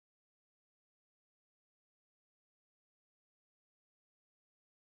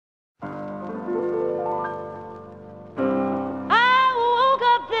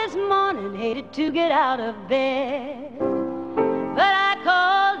hated to get out of bed. But I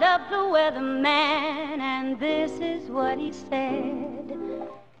called up the weatherman, and this is what he said.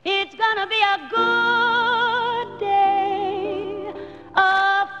 It's gonna be a good day,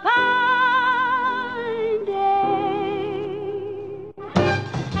 a fine day.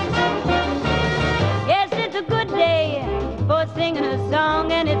 Yes, it's a good day for singing a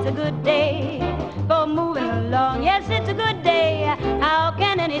song, and it's a good day for moving along. Yes, it's a good day. How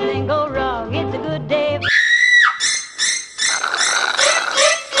can anything go wrong? It's a good day.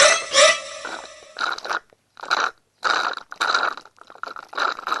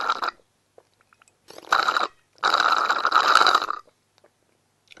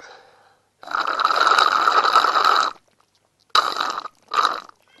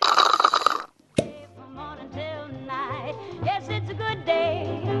 Yes, it's a good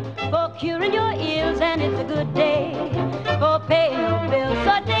day for curing your ills, and it's a good day for paying your bills.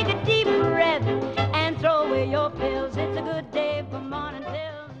 So take a deep breath and throw away your pills. It's a good day from morning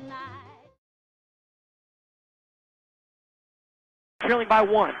till night. Trailing by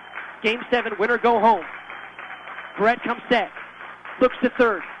 1. Game 7, winner go home. Brett comes set. Looks to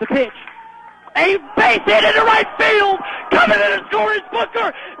third. The pitch. A base hit into right field. Coming in to score is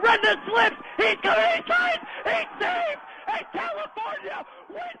Booker. Run the slips. He's coming. He's trying. He's saved. A telephone.